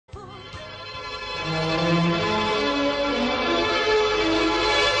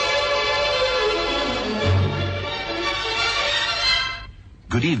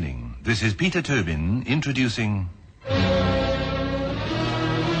Good evening. This is Peter Tobin introducing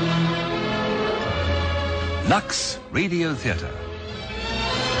Lux Radio Theatre.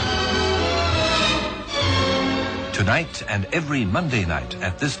 Tonight and every Monday night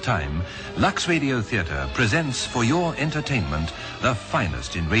at this time, Lux Radio Theatre presents for your entertainment the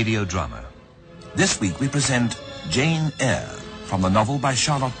finest in radio drama. This week we present Jane Eyre from the novel by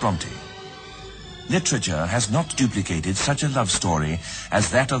Charlotte Brontë. Literature has not duplicated such a love story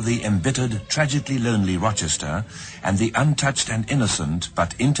as that of the embittered, tragically lonely Rochester and the untouched and innocent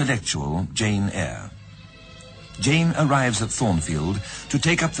but intellectual Jane Eyre. Jane arrives at Thornfield to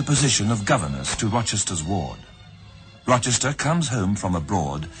take up the position of governess to Rochester's ward. Rochester comes home from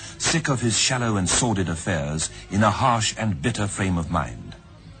abroad, sick of his shallow and sordid affairs, in a harsh and bitter frame of mind.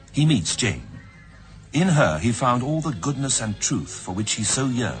 He meets Jane. In her he found all the goodness and truth for which he so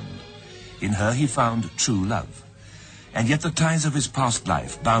yearned. In her he found true love. And yet the ties of his past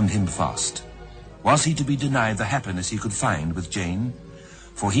life bound him fast. Was he to be denied the happiness he could find with Jane?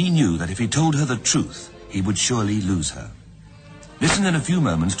 For he knew that if he told her the truth, he would surely lose her. Listen in a few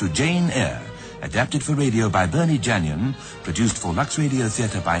moments to Jane Eyre, adapted for radio by Bernie Jannion, produced for Lux Radio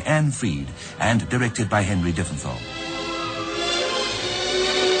Theatre by Anne Freed, and directed by Henry Diffenthal.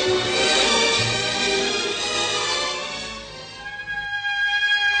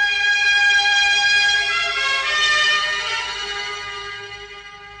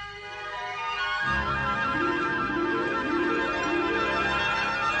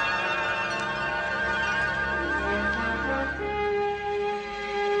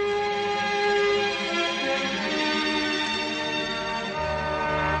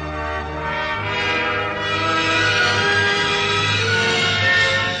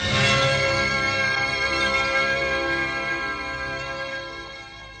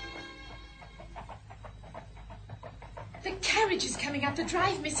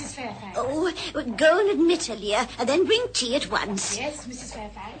 Go and admit her, Leah, and then bring tea at once. Yes, Mrs.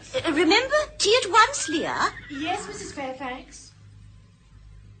 Fairfax. Remember, tea at once, Leah. Yes, Mrs. Fairfax.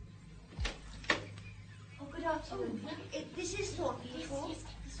 Oh, good afternoon. This is Thornfield Hall.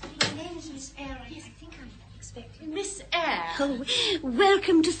 Yes. My name is Miss Eyre. I think I'm expecting Miss Eyre. Oh,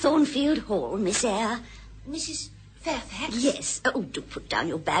 welcome to Thornfield Hall, Miss Eyre. Mrs. Fairfax? Yes. Oh, do put down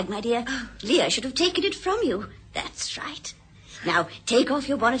your bag, my dear. Leah should have taken it from you. That's right. Now, take off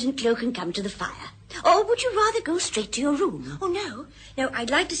your bonnet and cloak and come to the fire. Or would you rather go straight to your room? Oh, no. No,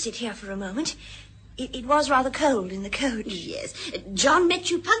 I'd like to sit here for a moment. It was rather cold in the coach. Yes. John met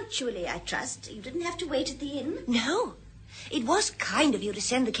you punctually, I trust. You didn't have to wait at the inn? No. It was kind of you to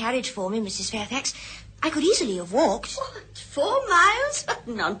send the carriage for me, Mrs. Fairfax. I could easily have walked. What, 4 miles?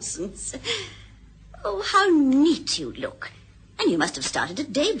 Nonsense. Oh, how neat you look. And you must have started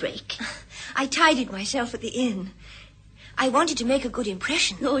at daybreak. I tidied myself at the inn. I wanted to make a good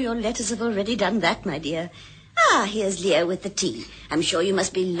impression. Oh, your letters have already done that, my dear. Ah, here's Leah with the tea. I'm sure you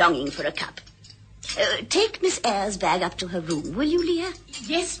must be longing for a cup. Take Miss Eyre's bag up to her room, will you, Leah?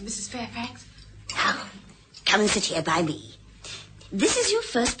 Yes, Mrs. Fairfax. Now, come and sit here by me. This is your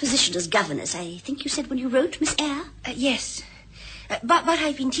first position as governess, I think you said when you wrote, Miss Eyre? Yes. But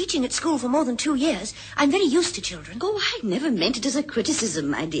I've been teaching at school for more than 2 years. I'm very used to children. Oh, I never meant it as a criticism,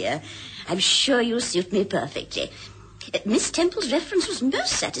 my dear. I'm sure you suit me perfectly. Miss Temple's reference was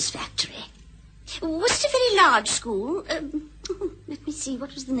most satisfactory. Was it a very large school? Let me see,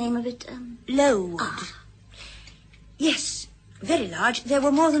 what was the name of it? Lowood. Ah. Yes, very large. There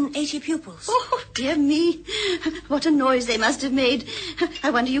were more than 80 pupils. Oh, dear me. What a noise they must have made.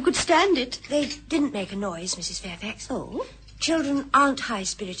 I wonder you could stand it. They didn't make a noise, Mrs. Fairfax. Oh? Children aren't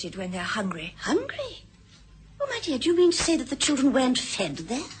high-spirited when they're hungry. Hungry? Oh, my dear, do you mean to say that the children weren't fed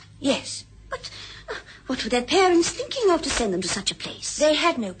there? Yes. But what were their parents thinking of to send them to such a place? They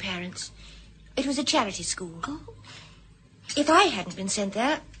had no parents. It was a charity school. Oh. If I hadn't been sent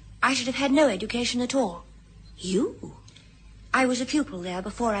there, I should have had no education at all. You? I was a pupil there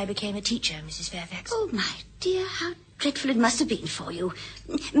before I became a teacher, Mrs. Fairfax. Oh, my dear, how dreadful it must have been for you.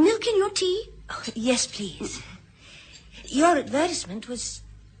 Milk in your tea? Oh, yes, please. Your advertisement was...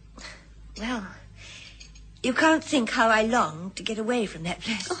 Well, you can't think how I longed to get away from that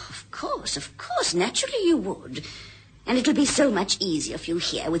place. Oh, of course. Naturally you would. And it'll be so much easier for you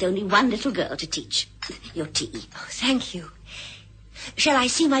here with only one little girl to teach. Your tea. Oh, thank you. Shall I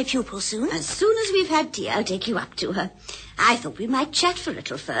see my pupil soon? As soon as we've had tea, I'll take you up to her. I thought we might chat for a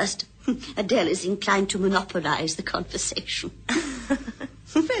little first. Adele is inclined to monopolize the conversation.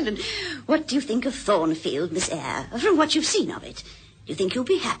 Well, and what do you think of Thornfield, Miss Eyre? From what you've seen of it, do you think you'll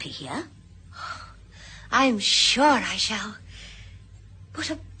be happy here? I'm sure I shall. What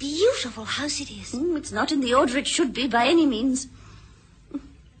a beautiful house it is. It's not in the order it should be by any means.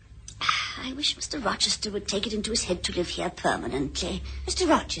 I wish Mr. Rochester would take it into his head to live here permanently. Mr.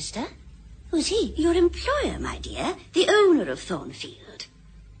 Rochester? Who's he? Your employer, my dear, the owner of Thornfield.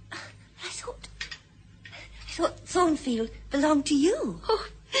 I thought Thornfield belonged to you. Oh,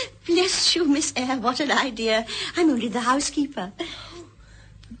 bless you, Miss Eyre, what an idea. I'm only the housekeeper.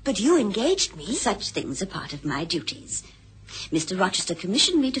 But you engaged me. Such things are part of my duties. Mr. Rochester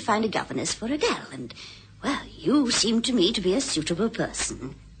commissioned me to find a governess for Adele, and, well, you seem to me to be a suitable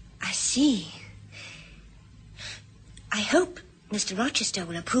person. I see. I hope Mr. Rochester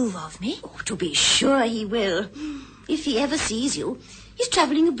will approve of me. Oh, to be sure he will. If he ever sees you. He's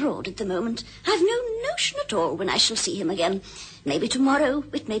travelling abroad at the moment. I've no notion at all when I shall see him again. Maybe tomorrow,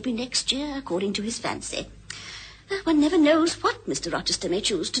 it may be next year, according to his fancy. One never knows what Mr. Rochester may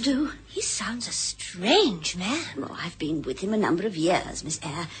choose to do. He sounds a strange man. Oh, I've been with him a number of years, Miss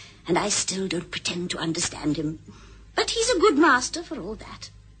Eyre, and I still don't pretend to understand him. But he's a good master for all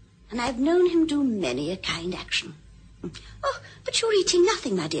that. And I've known him do many a kind action. Oh, but you're eating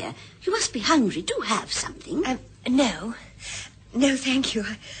nothing, my dear. You must be hungry. Do have something. No. No, thank you.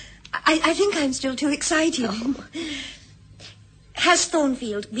 I think I'm still too excited. Oh. Has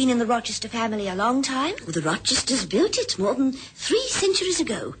Thornfield been in the Rochester family a long time? Oh, the Rochesters built it more than 3 centuries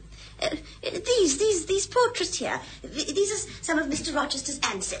ago. These portraits here, these are some of Mr. Rochester's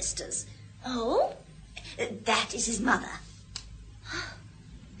ancestors. Oh? That is his mother.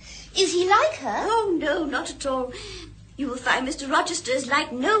 Is he like her? Oh, no, not at all. You will find Mr. Rochester is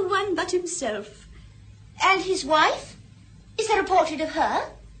like no one but himself. And his wife? Is there a portrait of her?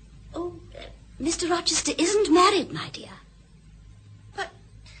 Oh, Mr. Rochester isn't married, my dear. But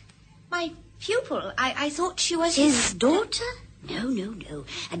my pupil, I thought she was his daughter? No.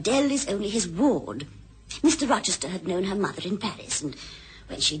 Adele is only his ward. Mr. Rochester had known her mother in Paris, and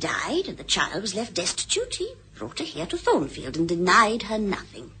when she died and the child was left destitute, he brought her here to Thornfield and denied her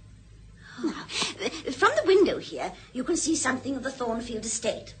nothing. Now, from the window here, you can see something of the Thornfield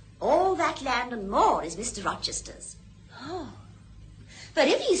estate. All that land and more is Mr. Rochester's. Oh. But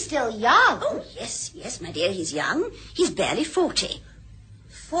if he's still young... Oh, yes, my dear, he's young. He's barely 40.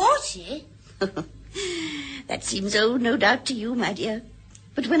 40? That seems old, no doubt, to you, my dear.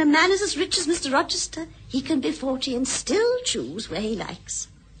 But when a man is as rich as Mr. Rochester, he can be 40 and still choose where he likes.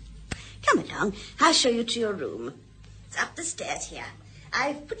 Come along. I'll show you to your room. It's up the stairs here.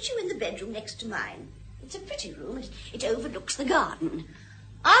 I've put you in the bedroom next to mine. It's a pretty room. It overlooks the garden.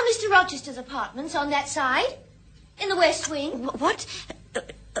 Are Mr. Rochester's apartments on that side? In the west wing? What?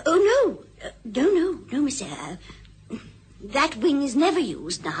 Oh, no. No, Miss Eyre. That wing is never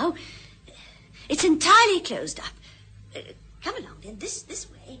used now. It's entirely closed up. Come along, then, this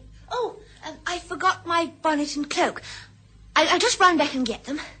way. Oh, I forgot my bonnet and cloak. I'll just run back and get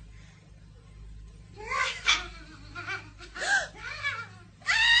them.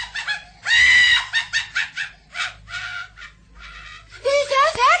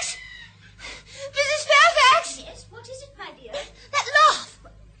 Mrs. Fairfax? Yes, what is it, my dear? That laugh.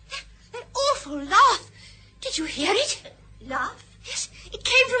 That awful laugh. Did you hear it? Laugh? Yes, it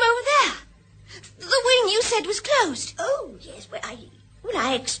came from over there. The wing you said was closed. Oh, yes. Well,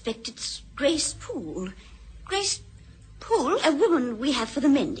 I expect it's Grace Poole. Grace Poole? A woman we have for the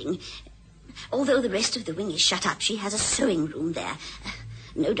mending. Although the rest of the wing is shut up, she has a sewing room there.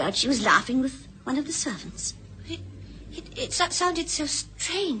 No doubt she was laughing with one of the servants. It sounded so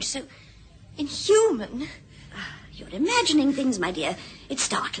strange, so inhuman. You're imagining things, my dear. It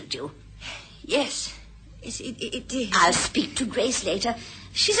startled you. Yes, it did. I'll speak to Grace later.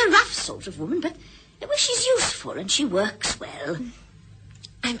 She's a rough sort of woman, but she's useful and she works well.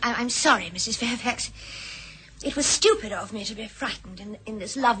 I'm sorry, Mrs. Fairfax. It was stupid of me to be frightened in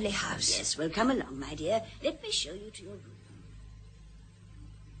this lovely house. Yes, well, come along, my dear. Let me show you to your room.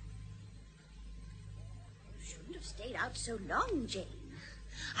 You shouldn't have stayed out so long, Jane.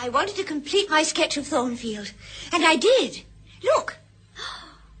 I wanted to complete my sketch of Thornfield, and I did. Look.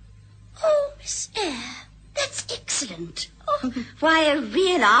 Oh, Miss Eyre, that's excellent. Oh, why, a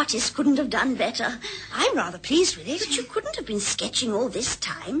real artist couldn't have done better. I'm rather pleased with it. But you couldn't have been sketching all this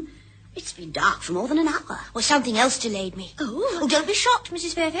time. It's been dark for more than an hour. Well, something else delayed me. Oh, don't be shocked,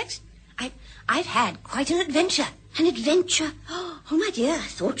 Mrs. Fairfax. I've had quite an adventure. An adventure? Oh, my dear, I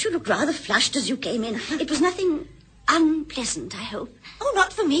thought you looked rather flushed as you came in. It was nothing unpleasant, I hope. Oh,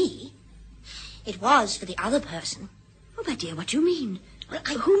 not for me. It was for the other person. Oh, my dear, what do you mean?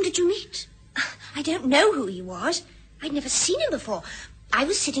 Whom did you meet? I don't know who he was. I'd never seen him before. I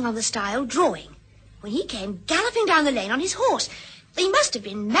was sitting on the stile drawing when he came galloping down the lane on his horse. He must have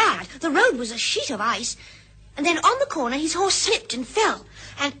been mad. The road was a sheet of ice. And then on the corner his horse slipped and fell.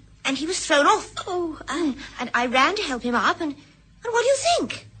 And he was thrown off. Oh, and I ran to help him up, and what do you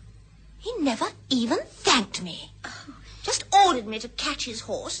think? He never even thanked me. Just ordered me to catch his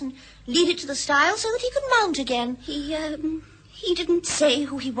horse and lead it to the stile so that he could mount again. He didn't say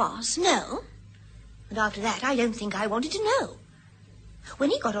who he was. No. And after that, I don't think I wanted to know. When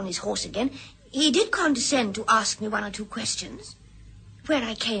he got on his horse again, he did condescend to ask me one or two questions. Where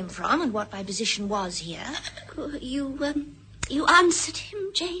I came from and what my position was here. You answered him,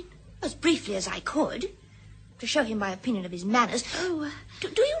 Jane? As briefly as I could, to show him my opinion of his manners. Oh,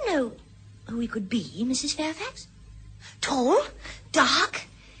 Do you know who he could be, Mrs. Fairfax? Tall, dark,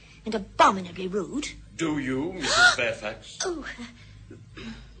 and abominably rude. Do you, Mrs. Fairfax? Oh,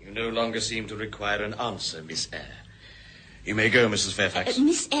 You no longer seem to require an answer, Miss Eyre. You may go, Mrs. Fairfax.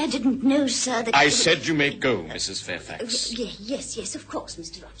 Miss Eyre didn't know, sir, that... I said you may go, Mrs. Fairfax. Yes, of course,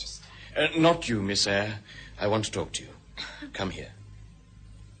 Mr. Rochester. Not you, Miss Eyre. I want to talk to you. Come here.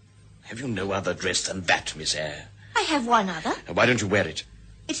 Have you no other dress than that, Miss Eyre? I have one other. Why don't you wear it?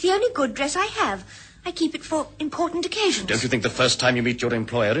 It's the only good dress I have. I keep it for important occasions. Don't you think the first time you meet your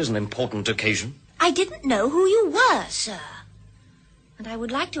employer is an important occasion? I didn't know who you were, sir. And I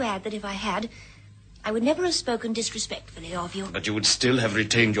would like to add that if I had, I would never have spoken disrespectfully of you. But you would still have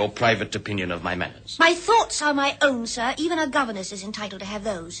retained your private opinion of my manners. My thoughts are my own, sir. Even a governess is entitled to have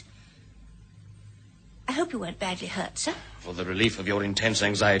those. I hope you weren't badly hurt, sir. For the relief of your intense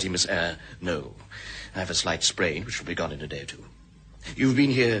anxiety, Miss Eyre, no. I have a slight sprain, which will be gone in a day or two. You've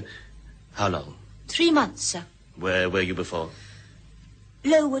been here how long? 3 months, sir. Where were you before?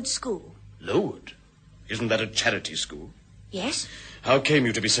 Lowood School. Lowood? Isn't that a charity school? Yes. How came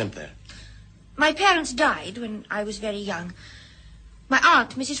you to be sent there? My parents died when I was very young. My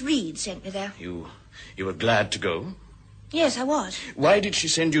aunt, Mrs. Reed, sent me there. You were glad to go? Yes, I was. Why did she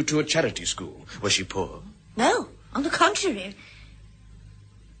send you to a charity school? Was she poor? No, on the contrary.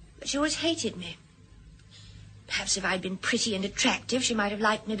 But she always hated me. Perhaps if I'd been pretty and attractive, she might have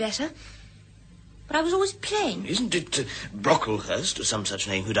liked me better. But I was always plain. Isn't it Brocklehurst or some such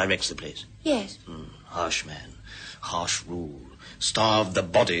name who directs the place? Yes. Harsh man. Harsh rule. Starved the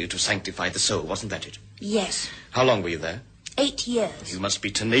body to sanctify the soul. Wasn't that it? Yes. How long were you there? 8 years. You must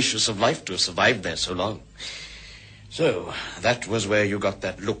be tenacious of life to have survived there so long. So, that was where you got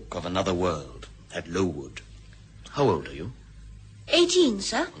that look of another world, at Lowood. How old are you? 18,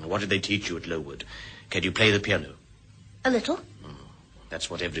 sir. What did they teach you at Lowood? Can you play the piano? A little. That's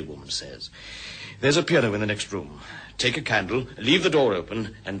what every woman says. There's a piano in the next room. Take a candle, leave the door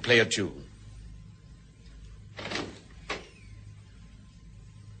open, and play a tune.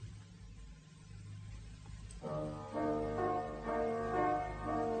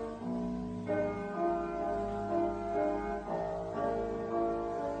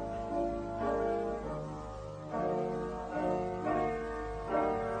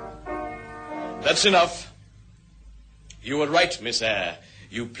 That's enough. You were right, Miss Eyre.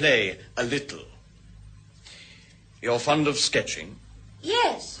 You play a little. You're fond of sketching?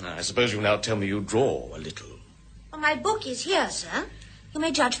 Yes. I suppose you'll now tell me you draw a little. Well, my book is here, sir. You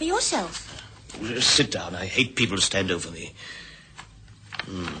may judge for yourself. Sit down. I hate people to stand over me.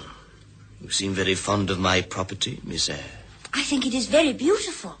 You seem very fond of my property, Miss Eyre. I think it is very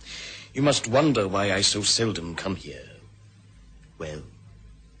beautiful. You must wonder why I so seldom come here. Well?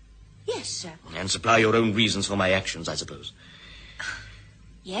 Yes, sir. And supply your own reasons for my actions, I suppose.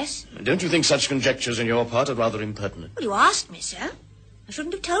 Yes? Don't you think such conjectures on your part are rather impertinent? Well, you asked me, sir. I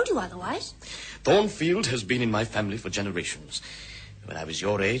shouldn't have told you otherwise. Thornfield has been in my family for generations. When I was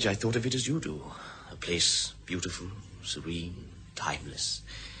your age, I thought of it as you do. A place beautiful, serene, timeless.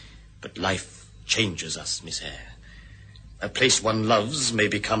 But life changes us, Miss Eyre. A place one loves may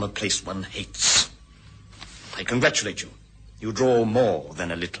become a place one hates. I congratulate you. You draw more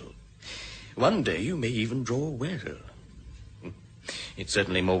than a little. One day you may even draw well. It's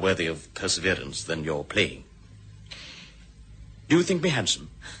certainly more worthy of perseverance than your playing. Do you think me handsome?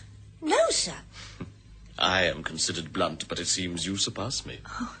 No, sir. I am considered blunt, but it seems you surpass me.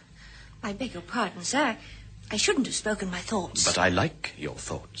 Oh, I beg your pardon, sir. I shouldn't have spoken my thoughts. But I like your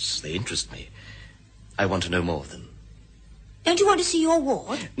thoughts. They interest me. I want to know more of them. Don't you want to see your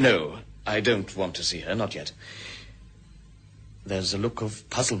ward? No, I don't want to see her, not yet. There's a look of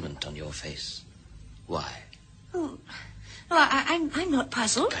puzzlement on your face. Why? Oh, no, I'm not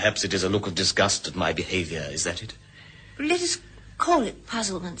puzzled. Perhaps it is a look of disgust at my behavior, is that it? Let us call it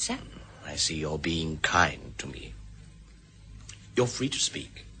puzzlement, sir. I see you're being kind to me. You're free to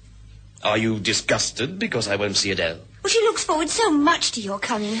speak. Are you disgusted because I won't see Adele? Well, she looks forward so much to your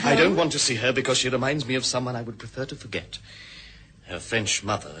coming home. I don't want to see her because she reminds me of someone I would prefer to forget. Her French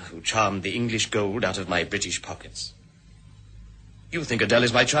mother, who charmed the English gold out of my British pockets. You think Adele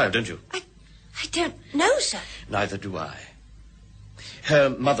is my child, don't you? I don't know, sir. Neither do I. Her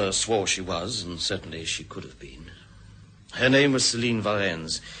mother swore she was, and certainly she could have been. Her name was Celine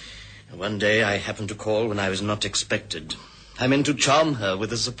Varennes. One day I happened to call when I was not expected. I meant to charm her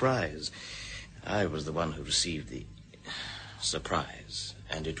with a surprise. I was the one who received the surprise,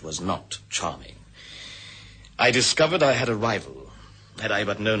 and it was not charming. I discovered I had a rival. Had I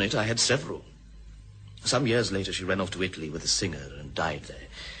but known it, I had several. Some years later, she ran off to Italy with a singer and died there.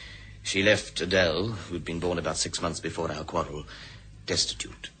 She left Adele, who'd been born about 6 months before our quarrel,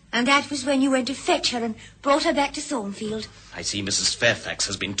 destitute. And that was when you went to fetch her and brought her back to Thornfield. I see Mrs. Fairfax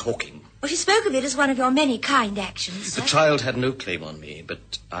has been talking. Well, she spoke of it as one of your many kind actions, sir. The child had no claim on me,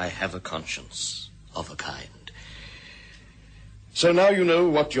 but I have a conscience of a kind. So now you know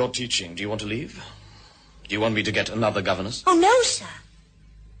what you're teaching. Do you want to leave? Do you want me to get another governess? Oh, no, sir.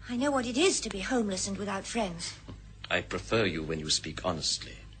 I know what it is to be homeless and without friends. I prefer you when you speak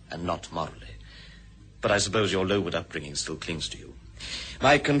honestly and not morally. But I suppose your Lowood upbringing still clings to you.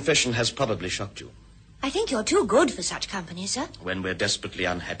 My confession has probably shocked you. I think you're too good for such company, sir. When we're desperately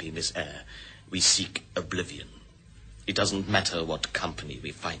unhappy, Miss Eyre, we seek oblivion. It doesn't matter what company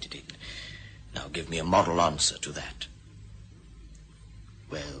we find it in. Now give me a moral answer to that.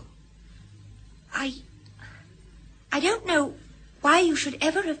 Well? I don't know why you should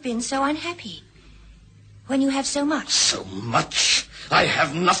ever have been so unhappy when you have so much. So much? I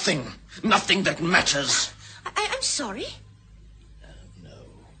have nothing. Nothing that matters. I'm sorry. No.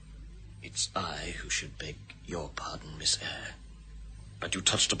 It's I who should beg your pardon, Miss Eyre. But you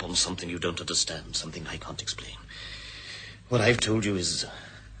touched upon something you don't understand, something I can't explain. What I've told you is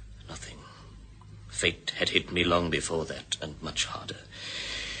nothing. Fate had hit me long before that, and much harder.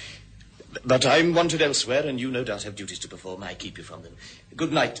 But I'm wanted elsewhere, and you no doubt have duties to perform. I keep you from them.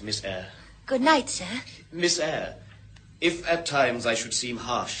 Good night, Miss Eyre. Good night, sir. Miss Eyre, if at times I should seem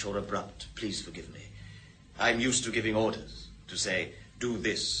harsh or abrupt, please forgive me. I'm used to giving orders, to say, do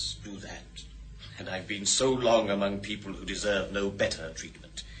this, do that. And I've been so long among people who deserve no better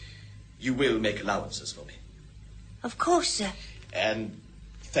treatment. You will make allowances for me. Of course, sir. And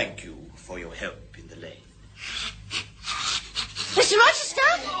thank you for your help in the lane. Mr. Rochester?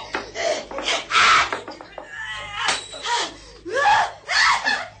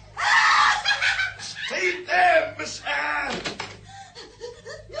 Stay there, Miss Eyre!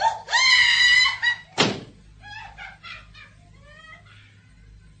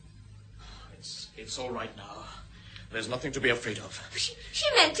 It's all right now. There's nothing to be afraid of. She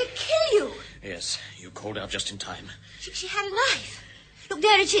meant to kill you. Yes, you called out just in time. She had a knife. Look,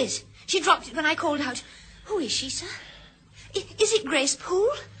 there it is. She dropped it when I called out. Who is she, sir? Is it Grace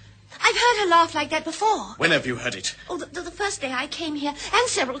Poole? I've heard her laugh like that before. When have you heard it? Oh, the first day I came here, and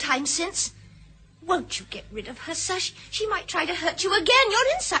several times since. Won't you get rid of her, sir? She might try to hurt you again.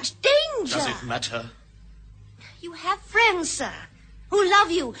 You're in such danger. Does it matter? You have friends, sir, who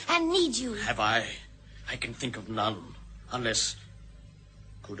love you and need you. Have I? I can think of none. Unless,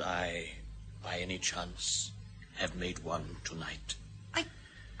 could I, by any chance, have made one tonight?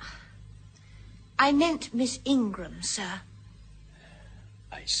 I meant Miss Ingram, sir.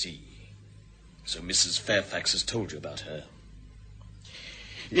 I see. So Mrs. Fairfax has told you about her.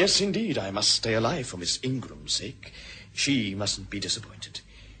 Yes, indeed, I must stay alive for Miss Ingram's sake. She mustn't be disappointed.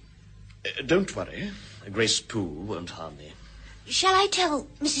 Don't worry. Grace Poole won't harm me. Shall I tell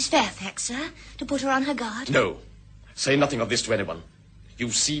Mrs. Fairfax, sir, to put her on her guard? No. Say nothing of this to anyone.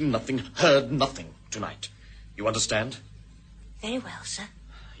 You've seen nothing, heard nothing tonight. You understand? Very well, sir.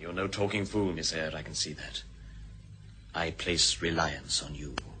 You're no talking fool, Miss Eyre, I can see that. I place reliance on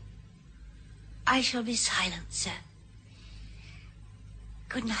you. I shall be silent, sir.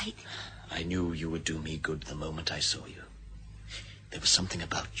 Good night. I knew you would do me good the moment I saw you. There was something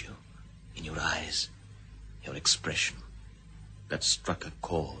about you, in your eyes, your expression, that struck a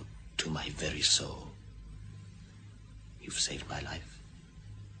chord to my very soul. You've saved my life.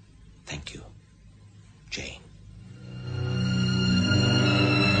 Thank you, Jane.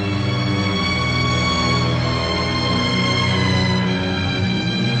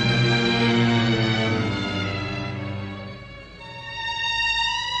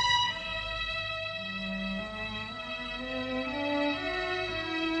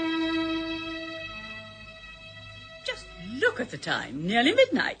 Look at the time, nearly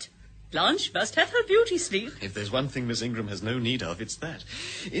midnight. Blanche must have her beauty sleep. If there's one thing Miss Ingram has no need of, it's that.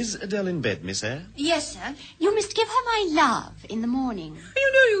 Is Adele in bed, Miss Eyre? Yes, sir. You must give her my love in the morning.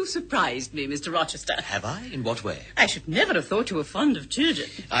 You know, you surprised me, Mr. Rochester. Have I? In what way? I should never have thought you were fond of children.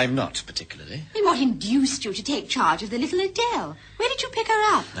 I'm not particularly. And what induced you to take charge of the little Adele? Where did you pick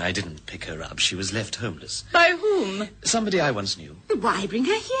her up? I didn't pick her up. She was left homeless. By whom? Somebody I once knew. But why bring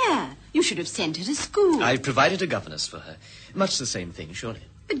her here? You should have sent her to school. I've provided a governess for her. Much the same thing, surely.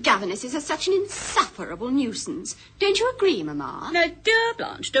 But governesses are such an insufferable nuisance. Don't you agree, Mamma? Now, dear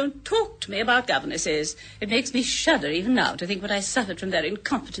Blanche, don't talk to me about governesses. It makes me shudder even now to think what I suffered from their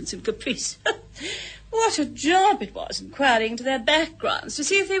incompetence and caprice. What a job it was inquiring into their backgrounds to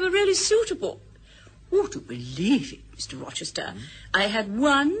see if they were really suitable. Would you believe it, Mr. Rochester? I had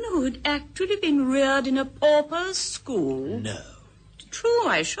one who had actually been reared in a pauper's school. No. True,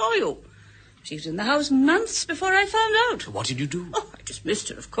 I assure you. She was in the house months before I found out. What did you do? Oh, I dismissed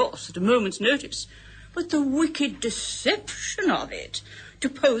her, of course, at a moment's notice. But the wicked deception of it, to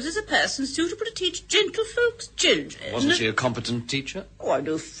pose as a person suitable to teach gentlefolk's children. Wasn't she a competent teacher? Oh, I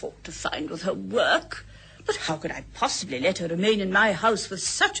no fault to find with her work. But how could I possibly let her remain in my house with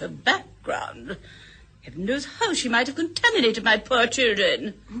such a background? Heaven knows how she might have contaminated my poor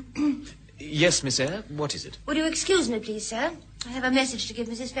children. Yes, Miss Eyre. What is it? Would you excuse me, please, sir? I have a message to give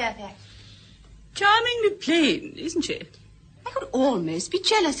Mrs. Fairfax. Charmingly plain, isn't she? I could almost be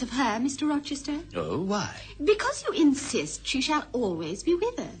jealous of her, Mr. Rochester. Oh, why? Because you insist she shall always be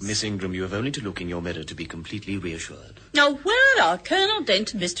with us. Miss Ingram, you have only to look in your mirror to be completely reassured. Now, where are Colonel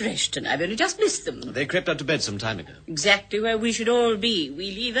Dent and Mr. Ashton? I've only just missed them. They crept up to bed some time ago. Exactly where we should all be.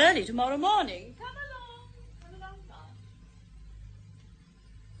 We leave early tomorrow morning. Come along. Come along, Blanche.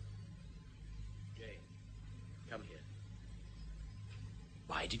 Jane, come here.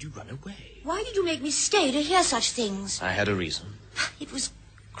 Why did you run away? Why did you make me stay to hear such things? I had a reason. It was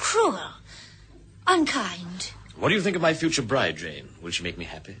cruel, unkind. What do you think of my future bride, Jane? Will she make me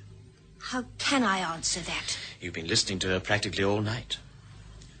happy? How can I answer that? You've been listening to her practically all night.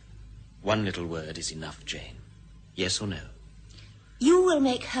 One little word is enough, Jane. Yes or no? You will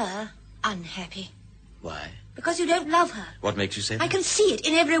make her unhappy. Why? Because you don't love her. What makes you say that? I can see it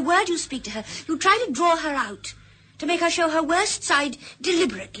in every word you speak to her. You try to draw her out, to make her show her worst side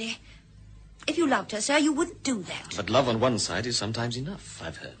deliberately. If you loved her, sir, you wouldn't do that. But love on one side is sometimes enough,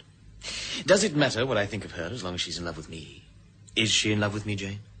 I've heard. Does it matter what I think of her as long as she's in love with me? Is she in love with me,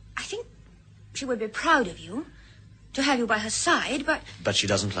 Jane? I think she would be proud of you, to have you by her side, but... But she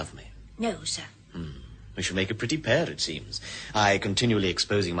doesn't love me. No, sir. We shall make a pretty pair, it seems. I continually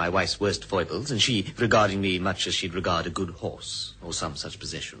exposing my wife's worst foibles, and she regarding me much as she'd regard a good horse, or some such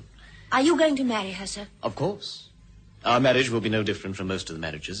possession. Are you going to marry her, sir? Of course. Our marriage will be no different from most of the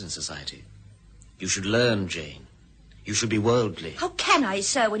marriages in society. You should learn, Jane. You should be worldly. How can I,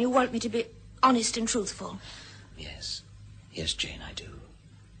 sir, when you want me to be honest and truthful? Yes. Yes, Jane, I do.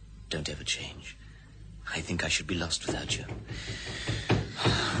 Don't ever change. I think I should be lost without you.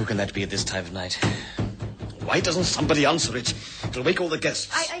 Who can that be at this time of night? Why doesn't somebody answer it? It'll wake all the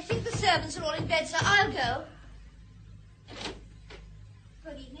guests. I think the servants are all in bed, sir. I'll go.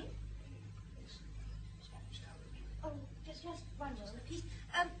 Good evening. Oh, just one moment, please.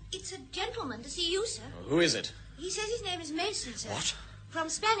 It's a gentleman to see you, sir. Who is it? He says his name is Mason, sir. What? From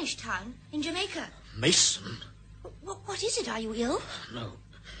Spanish Town in Jamaica. Mason? What is it? Are you ill? No.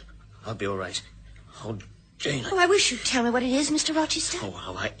 I'll be all right. Oh, Jane. Oh, I wish you'd tell me what it is, Mr. Rochester. Oh,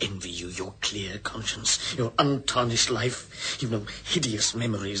 how I envy you, your clear conscience, your untarnished life. You've no hideous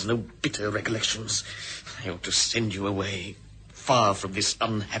memories, no bitter recollections. I ought to send you away, far from this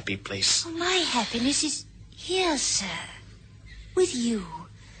unhappy place. Oh, my happiness is here, sir. With you.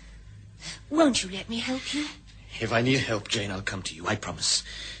 Won't you let me help you? If I need help, Jane, I'll come to you, I promise.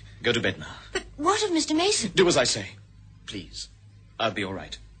 Go to bed now. But what of Mr. Mason? Do as I say. Please. I'll be all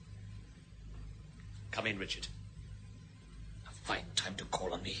right. Come in, Richard. A fine time to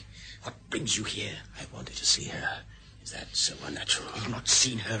call on me. What brings you here? I wanted to see her. Is that so unnatural? You've not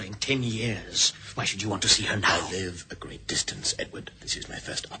seen her in 10 years. Why should you want to see her now? I live a great distance, Edward. This is my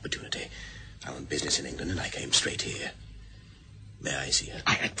first opportunity. I'm on business in England, and I came straight here. May I see her?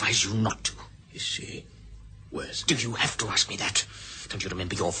 I advise you not to. Is she worse? Do you have to ask me that? Don't you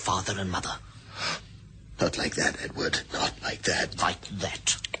remember your father and mother? Not like that, Edward. Not like that. Like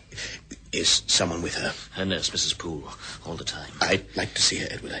that. Is someone with her? Her nurse, Mrs. Poole, all the time. I'd like to see her,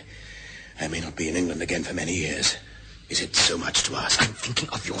 Edward. I may not be in England again for many years. Is it so much to ask? I'm thinking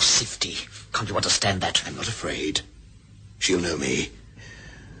of your safety. Can't you understand that? I'm not afraid. She'll know me.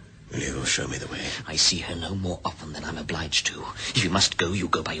 Will you show me the way? I see her no more often than I'm obliged to. If you must go, you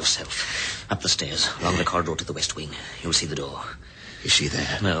go by yourself. Up the stairs, along the corridor to the west wing. You'll see the door. Is she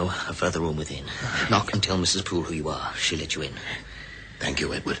there? No, a further room within. Knock and tell Mrs. Poole who you are. She'll let you in. Thank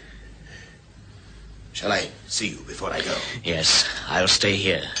you, Edward. Shall I see you before I go? Yes, I'll stay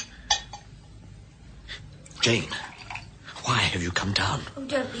here. Jane, why have you come down? Oh,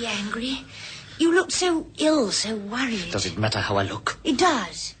 don't be angry. You look so ill, so worried. Does it matter how I look? It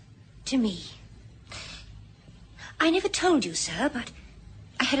does. To me. I never told you, sir, but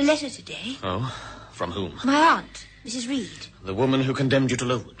I had a letter today. Oh? From whom? My aunt, Mrs. Reed. The woman who condemned you to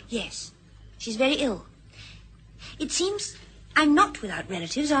Lowood? Yes. She's very ill. It seems I'm not without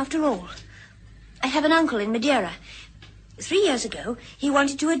relatives after all. I have an uncle in Madeira. 3 years ago, he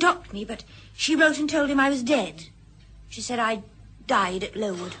wanted to adopt me, but she wrote and told him I was dead. She said I died at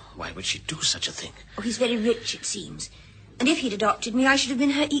Lowood. Why would she do such a thing? Oh, he's very rich, it seems. And if he'd adopted me, I should have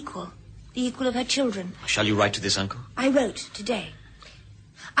been her equal. The equal of her children. Shall you write to this uncle? I wrote today.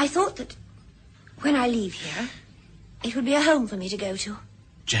 I thought that when I leave here, it would be a home for me to go to.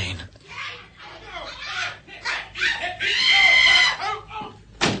 Jane.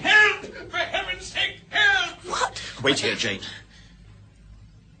 Help! For heaven's sake, help! What? Wait here, Jane.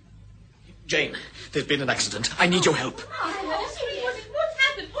 Jane, there's been an accident. I need your help. What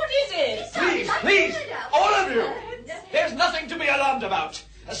happened? What is it? Please, all of you! There's nothing to be alarmed about.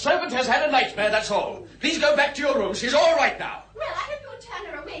 A servant has had a nightmare, that's all. Please go back to your room. She's all right now. Well, I hope you'll turn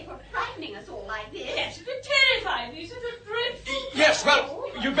her away from frightening us all like this. Yes, it was terrifying me. Such a dreadful... Yes,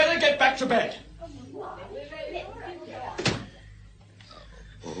 well, you better get back to bed.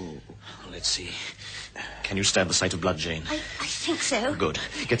 Oh, let's see. Can you stand the sight of blood, Jane? I think so. Good.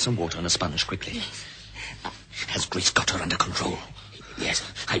 Get some water and a sponge quickly. Yes. Has Grace got her under control? Yes.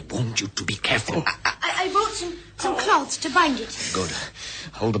 I warned you to be careful. I brought some cloths to bind it. Good.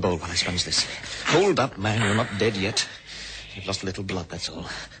 Hold the bowl while I sponge this. Hold up, man. You're not dead yet. You've lost a little blood, that's all.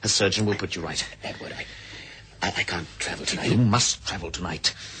 A surgeon will put you right. Edward, I can't travel tonight. You must travel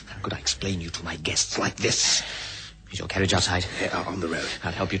tonight. How could I explain you to my guests like this? Is your carriage outside? On the road.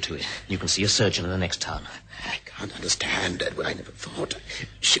 I'll help you to it. You can see a surgeon in the next town. I can't understand, Edward. I never thought.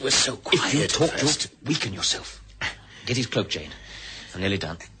 She was so quiet. If you talk, at first. you'll weaken yourself. Get his cloak, Jane. I'm nearly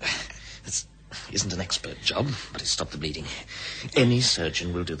done. This isn't an expert job, but it's stopped the bleeding. Any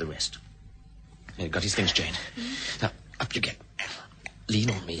surgeon will do the rest. You've got his things, Jane. Now, up you get. Lean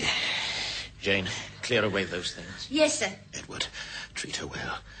on me. Jane, clear away those things. Yes, sir. Edward, treat her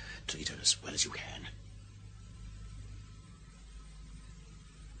well. Treat her as well as you can.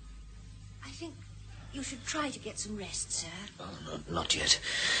 I think you should try to get some rest, sir. Oh, no, not yet.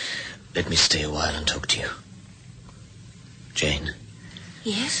 Let me stay a while and talk to you. Jane.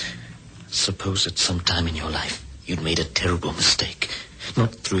 Yes? Suppose at some time in your life you'd made a terrible mistake.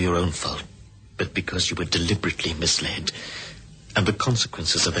 Not through your own fault, but because you were deliberately misled. And the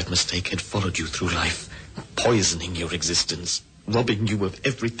consequences of that mistake had followed you through life, poisoning your existence, robbing you of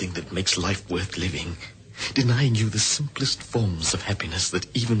everything that makes life worth living, denying you the simplest forms of happiness that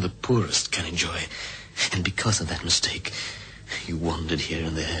even the poorest can enjoy. And because of that mistake, you wandered here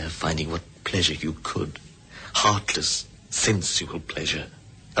and there, finding what pleasure you could. Heartless, sensual pleasure,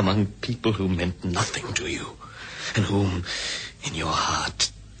 among people who meant nothing to you, and whom, in your heart,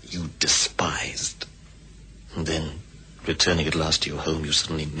 you despised. And then, returning at last to your home, you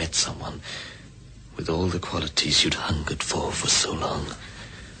suddenly met someone with all the qualities you'd hungered for so long.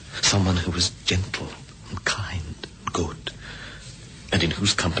 Someone who was gentle and kind and good, and in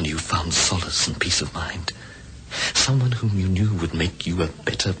whose company you found solace and peace of mind. Someone whom you knew would make you a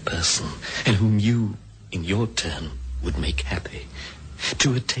better person, and whom you, in your turn, would make happy.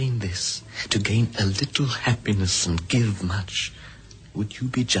 To attain this, to gain a little happiness and give much, would you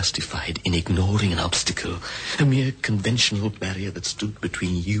be justified in ignoring an obstacle, a mere conventional barrier that stood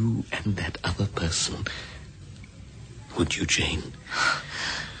between you and that other person? Would you, Jane?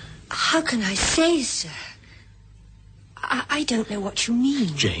 How can I say, sir? I don't know what you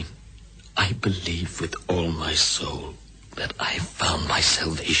mean. Jane, I believe with all my soul that I have found my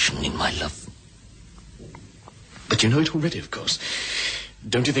salvation in my love. But you know it already, of course.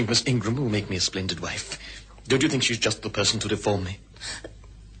 Don't you think Miss Ingram will make me a splendid wife? Don't you think she's just the person to reform me?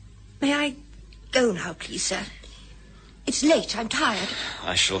 May I go now, please, sir? It's late. I'm tired.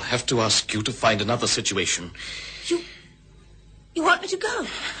 I shall have to ask you to find another situation. You want me to go?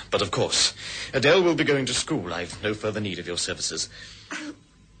 But of course. Adele will be going to school. I've no further need of your services.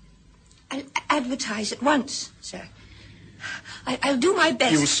 I'll advertise at once, sir. I'll do my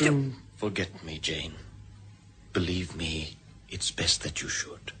best. You'll soon forget me, Jane. Believe me, it's best that you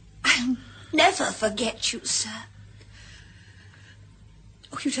should. I'll never forget you, sir.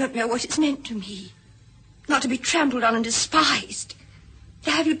 Oh, you don't know what it's meant to me. Not to be trampled on and despised.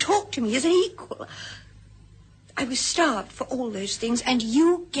 To have you talk to me as an equal. I was starved for all those things, and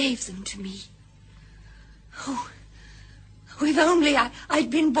you gave them to me. Oh, if only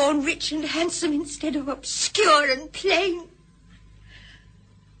I'd been born rich and handsome instead of obscure and plain.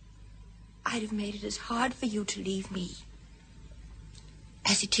 I'd have made it as hard for you to leave me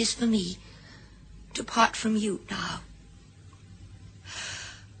as it is for me to part from you now.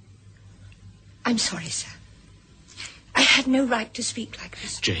 I'm sorry, sir. I had no right to speak like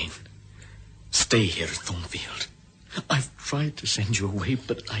this. Jane, stay here at Thornfield. I've tried to send you away,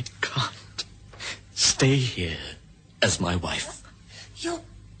 but I can't. Stay here as my wife. Your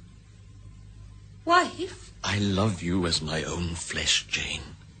wife? I love you as my own flesh, Jane.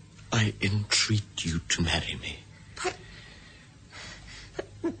 I entreat you to marry me. But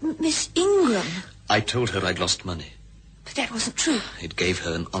Miss Ingram... I told her I'd lost money. But that wasn't true. It gave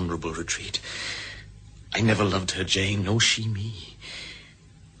her an honourable retreat. I never loved her, Jane, nor she me.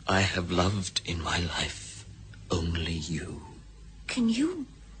 I have loved in my life only you. Can you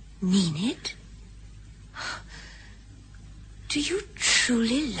mean it? Do you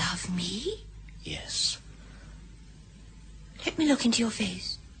truly love me? Yes. Let me look into your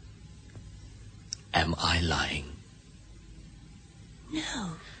face. Am I lying?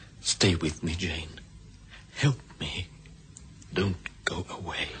 No. Stay with me, Jane. Help me. Don't go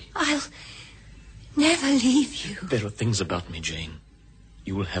away. I'll never leave you. There are things about me, Jane.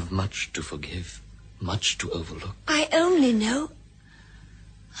 You will have much to forgive, much to overlook. I only know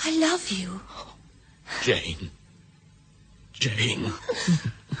I love you. Jane. Jane.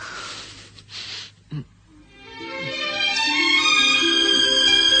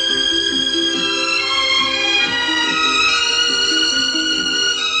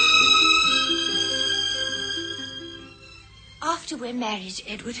 After we're married,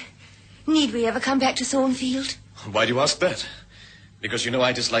 Edward, need we ever come back to Thornfield? Why do you ask that? Because you know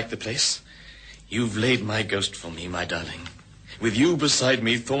I dislike the place. You've laid my ghost for me, my darling. With you beside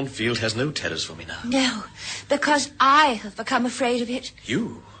me, Thornfield has no terrors for me now. No, because I have become afraid of it.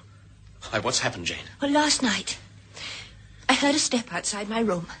 You? Why, what's happened, Jane? Well, last night, I heard a step outside my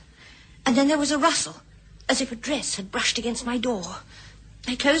room, and then there was a rustle, as if a dress had brushed against my door.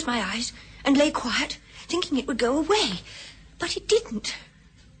 I closed my eyes and lay quiet, thinking it would go away, but it didn't.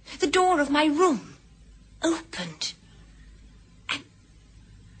 The door of my room opened,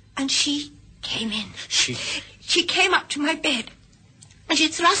 and she came in. She came up to my bed, and she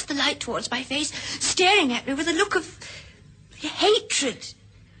thrust the light towards my face, staring at me with a look of hatred.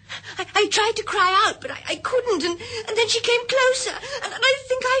 I tried to cry out, but I couldn't, and then she came closer, and I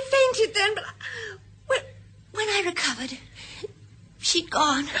think I fainted then, but when I recovered, she'd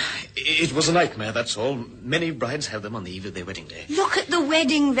gone. It was a nightmare, that's all. Many brides have them on the eve of their wedding day. Look at the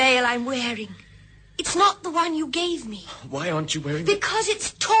wedding veil I'm wearing. It's not the one you gave me. Why aren't you wearing it? Because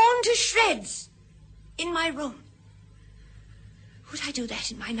it's torn to shreds in my room. Would I do that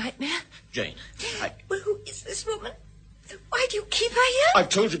in my nightmare? Jane, Well, who is this woman? Why do you keep her here? I've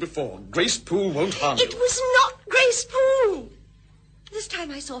told you before, Grace Poole won't harm you. It was not Grace Poole. This time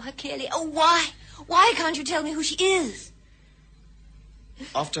I saw her clearly. Oh, why? Why can't you tell me who she is?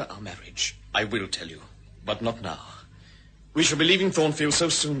 After our marriage, I will tell you, but not now. We shall be leaving Thornfield so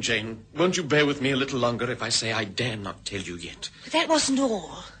soon, Jane. Won't you bear with me a little longer if I say I dare not tell you yet? But that wasn't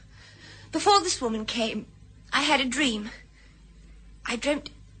all. Before this woman came, I had a dream. I dreamt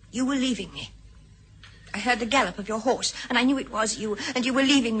you were leaving me. I heard the gallop of your horse, and I knew it was you, and you were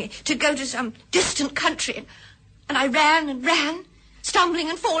leaving me to go to some distant country. And I ran and ran, stumbling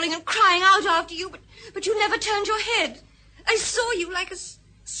and falling and crying out after you, but you never turned your head. I saw you like a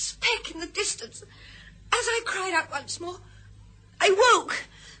speck in the distance. As I cried out once more, I woke,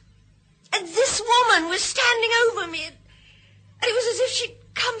 and this woman was standing over me, and it was as if she'd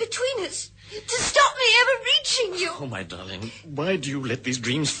come between us to stop me ever reaching you. Oh, my darling, why do you let these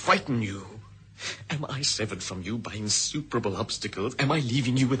dreams frighten you? Am I severed from you by insuperable obstacles? Am I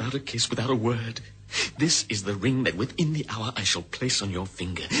leaving you without a kiss, without a word? This is the ring that within the hour I shall place on your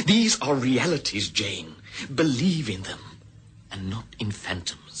finger. These are realities, Jane. Believe in them, and not in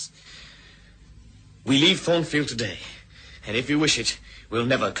phantoms. We leave Thornfield today, and if you wish it, we'll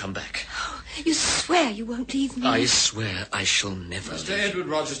never come back. Oh, you swear you won't leave me? I swear I shall never Mr. leave. Edward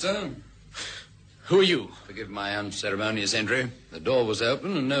Rochester. Who are you? Forgive my unceremonious entry. The door was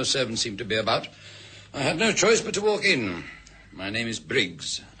open and no servant seemed to be about. I had no choice but to walk in. My name is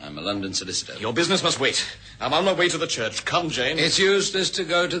Briggs. I'm a London solicitor. Your business must wait. I'm on my way to the church. Come, Jane. It's useless to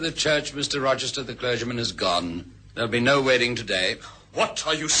go to the church, Mr. Rochester. The clergyman has gone. There'll be no wedding today. What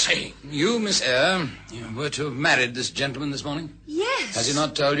are you saying? You, Miss Eyre, you were to have married this gentleman this morning? Yes. Has he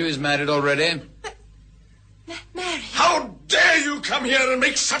not told you he's married already? Married? How dare you come here and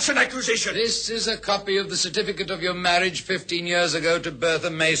make such an accusation? This is a copy of the certificate of your marriage 15 years ago to Bertha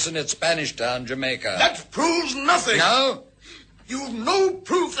Mason at Spanish Town, Jamaica. That proves nothing. No? You've no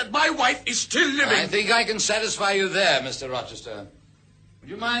proof that my wife is still living. I think I can satisfy you there, Mr. Rochester. Would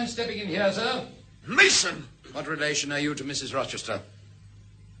you mind stepping in here, sir? Mason! What relation are you to Mrs. Rochester?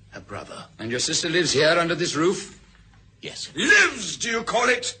 Her brother. And your sister lives here under this roof? Yes. Lives, do you call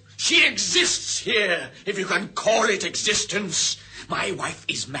it? She exists here, if you can call it existence. My wife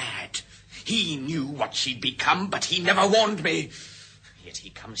is mad. He knew what she'd become, but he never warned me. Yet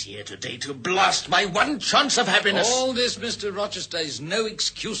he comes here today to blast my one chance of happiness. All this, Mr. Rochester, is no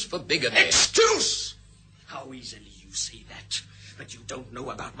excuse for bigamy. Excuse? How easily you say that. But you don't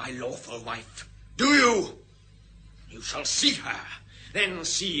know about my lawful wife. Do you? You shall see her. Then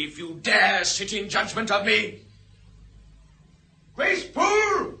see if you dare sit in judgment of me. Grace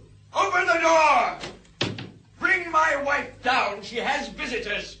Poole, open the door. Bring my wife down. She has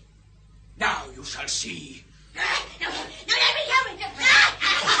visitors. Now you shall see. No, let me help you.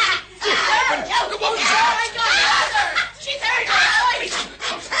 The woman's out. She's hurt.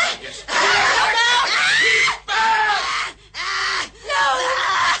 Yes. He's back. No.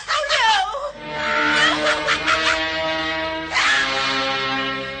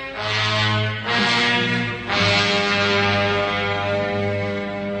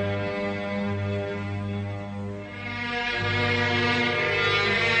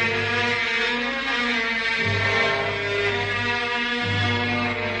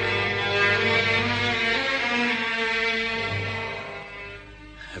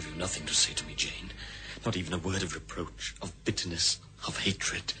 Nothing to say to me, Jane. Not even a word of reproach, of bitterness, of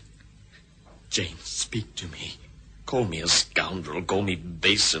hatred. Jane, speak to me. Call me a scoundrel, call me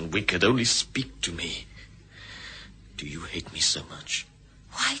base and wicked. Only speak to me. Do you hate me so much?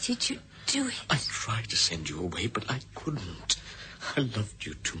 Why did you do it? I tried to send you away, but I couldn't. I loved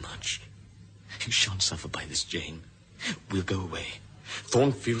you too much. You shan't suffer by this, Jane. We'll go away.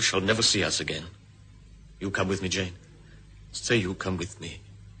 Thornfield shall never see us again. You'll come with me, Jane. Say you'll come with me.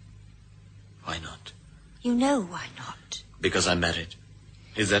 Why not? You know why not. Because I'm married.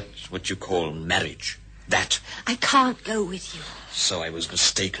 Is that what you call marriage? That? I can't go with you. So I was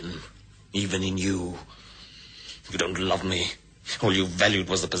mistaken. Even in you. You don't love me. All you valued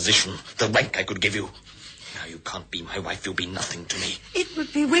was the position, the rank I could give you. Now you can't be my wife. You'll be nothing to me. It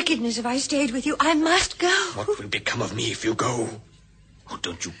would be wickedness if I stayed with you. I must go. What will become of me if you go? Or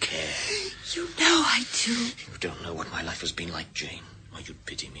don't you care? You know I do. You don't know what my life has been like, Jane. Or you'd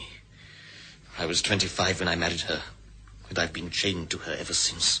pity me. I was 25 when I married her, and I've been chained to her ever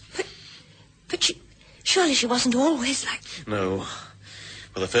since. But surely she wasn't always like... No.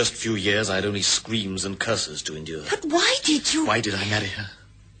 For the first few years, I had only screams and curses to endure. But why did you... Why did I marry her?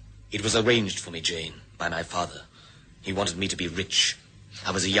 It was arranged for me, Jane, by my father. He wanted me to be rich.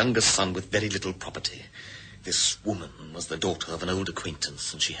 I was a younger son with very little property. This woman was the daughter of an old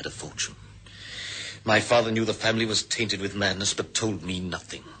acquaintance, and she had a fortune. My father knew the family was tainted with madness, but told me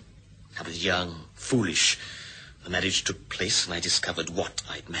nothing. I was young, foolish. The marriage took place, and I discovered what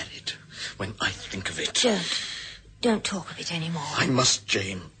I'd married. When I think of it... Don't talk of it anymore. I must,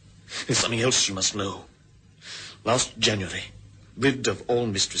 Jane. There's something else you must know. Last January, rid of all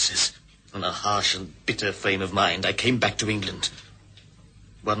mistresses, in a harsh and bitter frame of mind, I came back to England.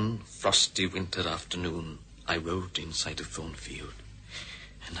 One frosty winter afternoon, I rode in sight of Thornfield,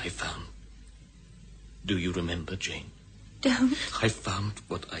 and I found... Do you remember, Jane? Don't. I found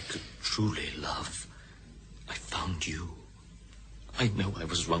what I could truly love. I found you. I know I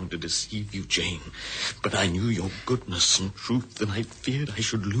was wrong to deceive you, Jane, but I knew your goodness and truth, and I feared I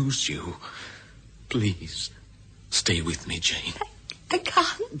should lose you. Please, stay with me, Jane. I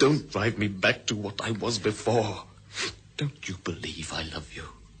can't. Don't drive me back to what I was before. Don't you believe I love you?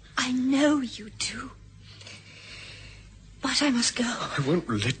 I know you do. But I must go. I won't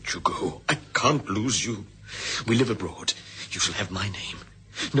let you go. I can't lose you. We live abroad. You shall have my name.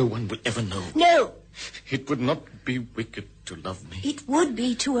 No one will ever know. No. It would not be wicked to love me. It would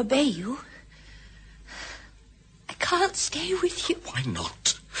be to obey you. I can't stay with you. Why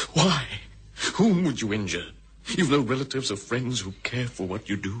not? Why? Whom would you injure? You've no relatives or friends who care for what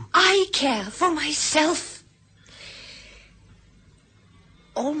you do. I care for myself.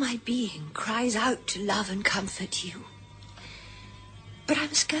 All my being cries out to love and comfort you. But I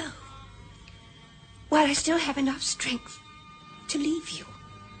must go, while I still have enough strength to leave you.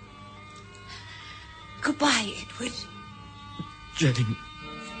 Goodbye, Edward. Jane,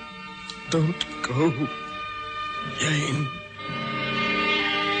 don't go. Jane.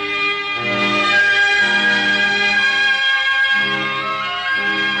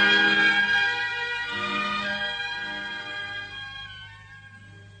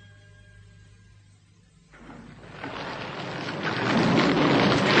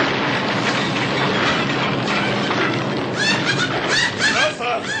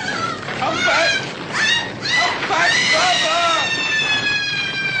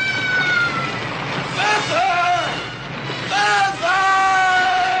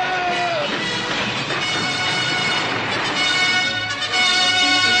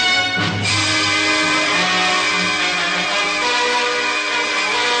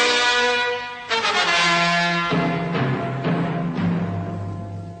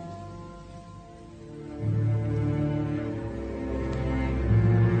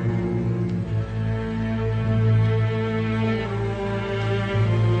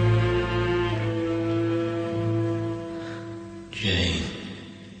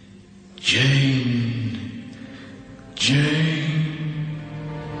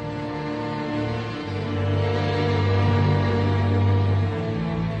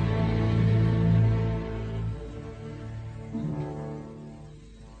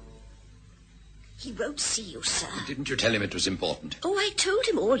 won't see you, sir. Didn't you tell him it was important? Oh, I told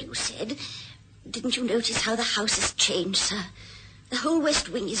him all you said. Didn't you notice how the house has changed, sir? The whole west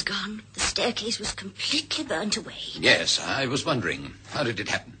wing is gone. The staircase was completely burnt away. Yes, I was wondering. How did it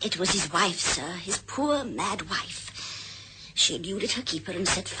happen? It was his wife, sir, his poor, mad wife. She eluded her keeper and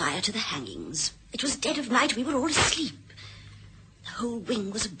set fire to the hangings. It was dead of night. We were all asleep. The whole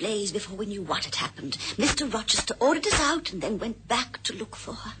wing was ablaze before we knew what had happened. Mr. Rochester ordered us out and then went back to look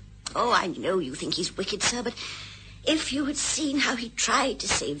for her. Oh, I know you think he's wicked, sir, but if you had seen how he tried to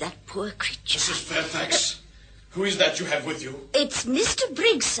save that poor creature... Mrs. Fairfax, who is that you have with you? It's Mr.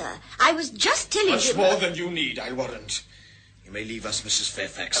 Briggs, sir. I was just telling you... Much more than you need, I'll warrant. You may leave us, Mrs.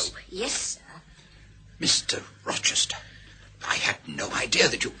 Fairfax. Oh, yes, sir. Mr. Rochester, I had no idea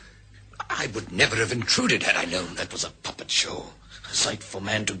that you... I would never have intruded had I known. That was a puppet show. A sight for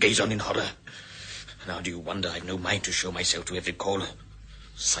man to gaze on in horror. Now do you wonder I've no mind to show myself to every caller?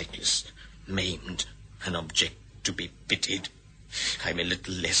 Sightless, maimed, an object to be pitied. I'm a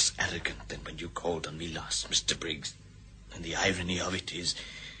little less arrogant than when you called on me last, Mr. Briggs. And the irony of it is,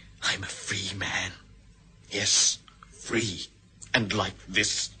 I'm a free man. Yes, free. And like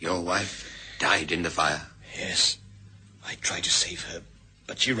this. Your wife died in the fire? Yes. I tried to save her,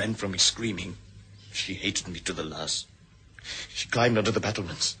 but she ran from me screaming. She hated me to the last. She climbed onto the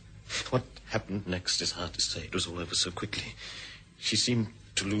battlements. What happened next is hard to say. It was all over so quickly. She seemed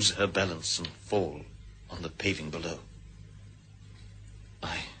to lose her balance and fall on the paving below.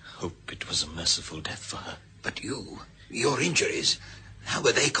 I hope it was a merciful death for her. But your injuries, how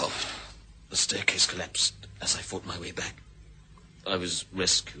were they caused? The staircase collapsed as I fought my way back. I was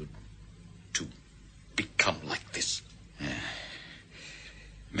rescued to become like this.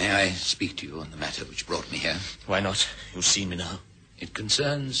 May I speak to you on the matter which brought me here? Why not? You've seen me now. It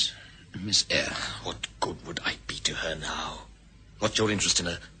concerns Miss Eyre. What good would I be to her now? What's your interest in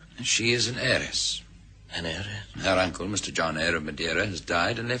her? She is an heiress. An heiress? Her uncle, Mr. John Eyre of Madeira, has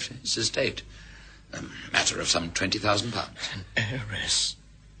died and left his estate. A matter of some £20,000. An heiress?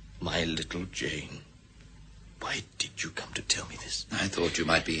 My little Jane. Why did you come to tell me this? I thought you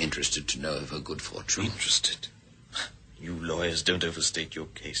might be interested to know of her good fortune. Interested? You lawyers don't overstate your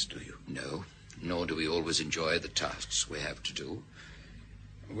case, do you? No, nor do we always enjoy the tasks we have to do.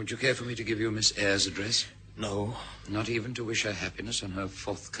 Would you care for me to give you Miss Eyre's address? No. Not even to wish her happiness on her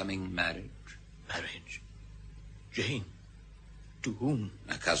forthcoming marriage? Marriage? Jane? To whom?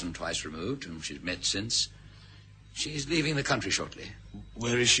 A cousin twice removed, whom she's met since. She's leaving the country shortly.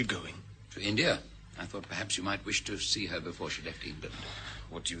 Where is she going? To India. I thought perhaps you might wish to see her before she left England.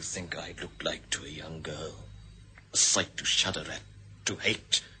 What do you think I look like to a young girl? A sight to shudder at, to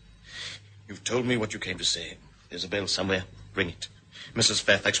hate. You've told me what you came to say. There's a bell somewhere. Ring it. Mrs.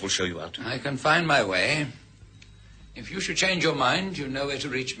 Fairfax will show you out. I can find my way. If you should change your mind, you know where to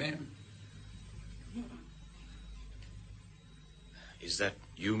reach me. Is that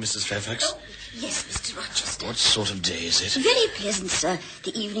you, Mrs. Fairfax? Oh, yes, Mr. Rochester. What sort of day is it? Very pleasant, sir.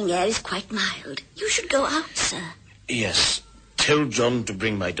 The evening air is quite mild. You should go out, sir. Yes. Tell John to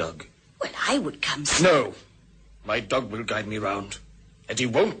bring my dog. Well, I would come, sir. No. My dog will guide me round. And he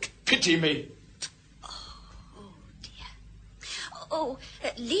won't pity me. Oh, dear. Oh,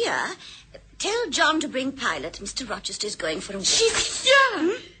 Leah, tell John to bring Pilot. Mr. Rochester is going for a walk. She's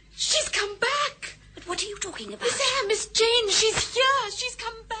here. She's come back. But what are you talking about? Miss Eyre, Miss Jane, she's here. She's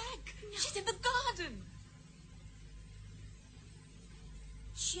come back. No. She's in the garden.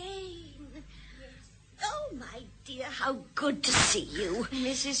 Jane. Oh, my dear, how good to see you.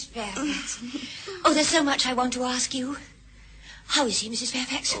 Mrs. Fairfax. Oh, there's so much I want to ask you. How is he, Mrs.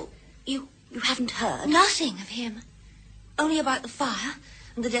 Fairfax? Oh, you haven't heard? Nothing of him. Only about the fire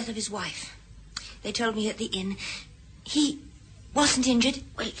and the death of his wife. They told me at the inn. He wasn't injured.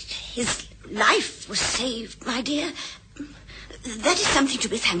 Well, his life was saved, my dear. That is something to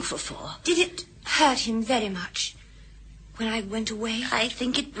be thankful for. Did it hurt him very much when I went away? I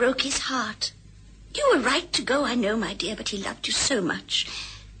think it broke his heart. You were right to go, I know, my dear, but he loved you so much.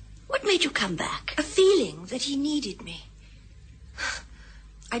 What made you come back? A feeling that he needed me.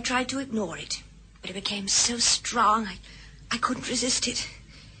 I tried to ignore it, but it became so strong I couldn't resist it.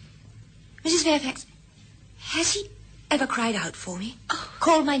 Mrs. Fairfax, has he ever cried out for me? Oh.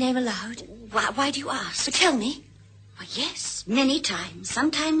 Called my name aloud? Why do you ask? But tell me. Well, yes, many times.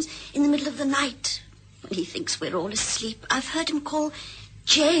 Sometimes in the middle of the night, when he thinks we're all asleep. I've heard him call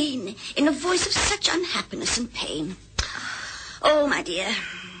Jane in a voice of such unhappiness and pain. Oh, my dear,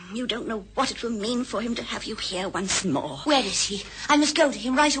 you don't know what it will mean for him to have you here once more. Where is he? I must go to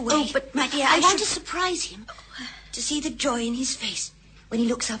him right away. Oh, but, my dear, I want to surprise him. To see the joy in his face when he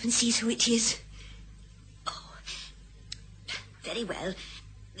looks up and sees who it is. Oh, very well.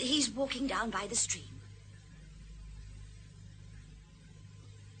 He's walking down by the stream.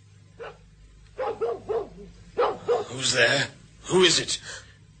 Who's there? Who is it?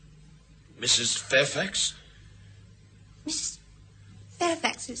 Mrs. Fairfax? Mrs.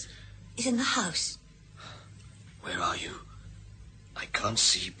 Fairfax is in the house. Where are you? I can't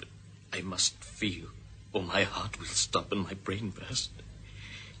see, but I must feel, or my heart will stop and my brain burst.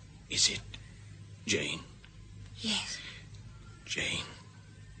 Is it Jane? Yes. Jane.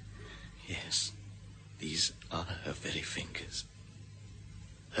 Yes. These are her very fingers.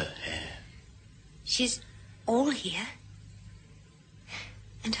 Her hair. She's all here.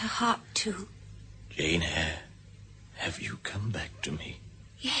 And her heart, too. Jane Eyre, have you come back to me?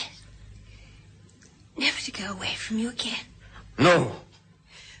 Yes. Never to go away from you again. No.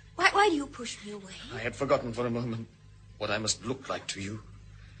 Why do you push me away? I had forgotten for a moment what I must look like to you.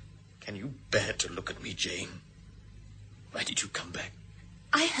 Can you bear to look at me, Jane? Why did you come back?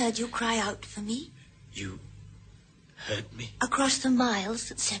 I heard you cry out for me. You heard me? Across the miles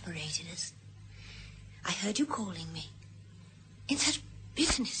that separated us. I heard you calling me. In such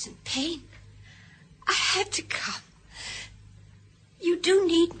bitterness and pain. I had to come. You do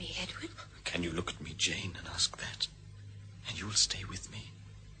need me, Edward. Can you look at me, Jane, and ask that? And you will stay with me?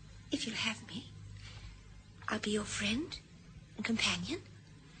 If you'll have me, I'll be your friend and companion.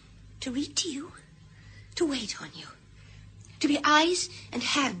 To read to you. To wait on you. To be eyes and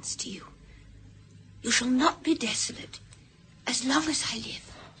hands to you. You shall not be desolate as long as I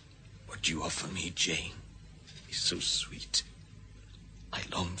live. What you offer me, Jane, is so sweet. I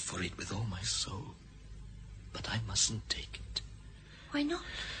long for it with all my soul. But I mustn't take it. Why not?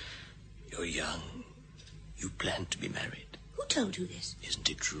 You're young. You plan to be married. Who told you this? Isn't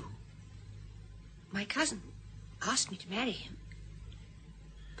it true? My cousin asked me to marry him.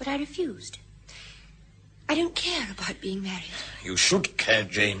 But I refused. I don't care about being married. You should care,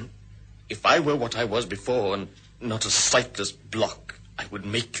 Jane. If I were what I was before and not a sightless block, I would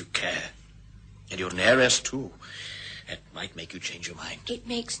make you care. And you're an heiress, too. That might make you change your mind. It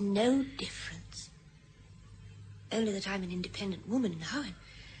makes no difference. Only that I'm an independent woman now.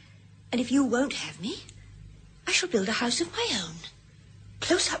 And if you won't have me, I shall build a house of my own.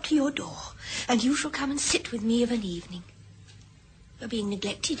 Close up to your door. And you shall come and sit with me of an evening. You're being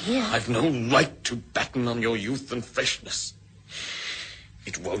neglected here. I've no right to batten on your youth and freshness.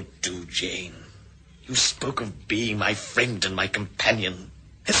 It won't do, Jane. You spoke of being my friend and my companion.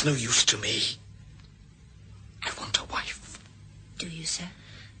 That's no use to me. I want a wife. Do you, sir?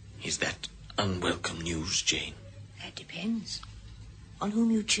 Is that unwelcome news, Jane? That depends on whom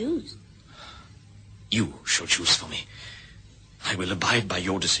you choose. You shall choose for me. I will abide by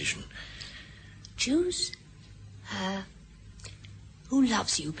your decision. Choose her who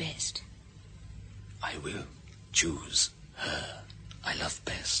loves you best. I will choose her I love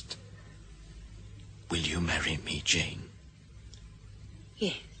best. Will you marry me, Jane?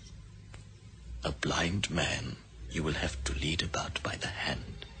 Yes. A blind man you will have to lead about by the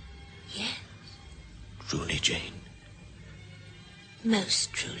hand. Yes. Truly, Jane?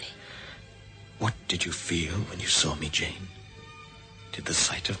 Most truly. What did you feel when you saw me, Jane? Did the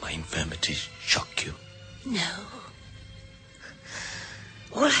sight of my infirmities shock you? No.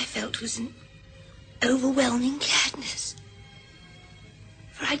 All I felt was an overwhelming gladness.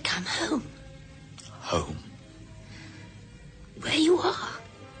 For I'd come home. Home? Where you are.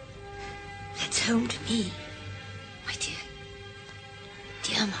 That's home to me, my dear.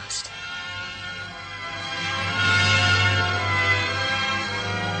 Dear master.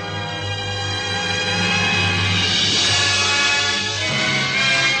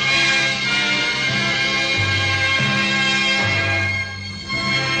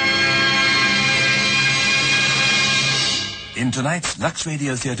 In tonight's Lux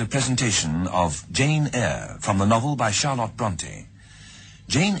Radio Theatre presentation of Jane Eyre from the novel by Charlotte Brontë.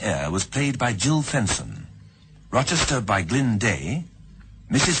 Jane Eyre was played by Jill Fenson, Rochester by Glyn Day,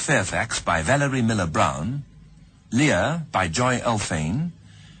 Mrs. Fairfax by Valerie Miller-Brown, Lear by Joy Elfane,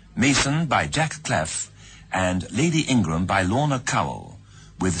 Mason by Jack Claff, and Lady Ingram by Lorna Cowell,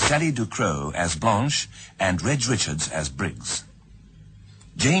 with Sally Ducrot as Blanche and Reg Richards as Briggs.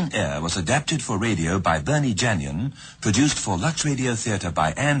 Jane Eyre was adapted for radio by Bernie Jannion, produced for Lux Radio Theatre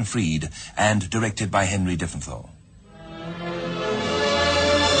by Anne Freed, and directed by Henry Diffenthal.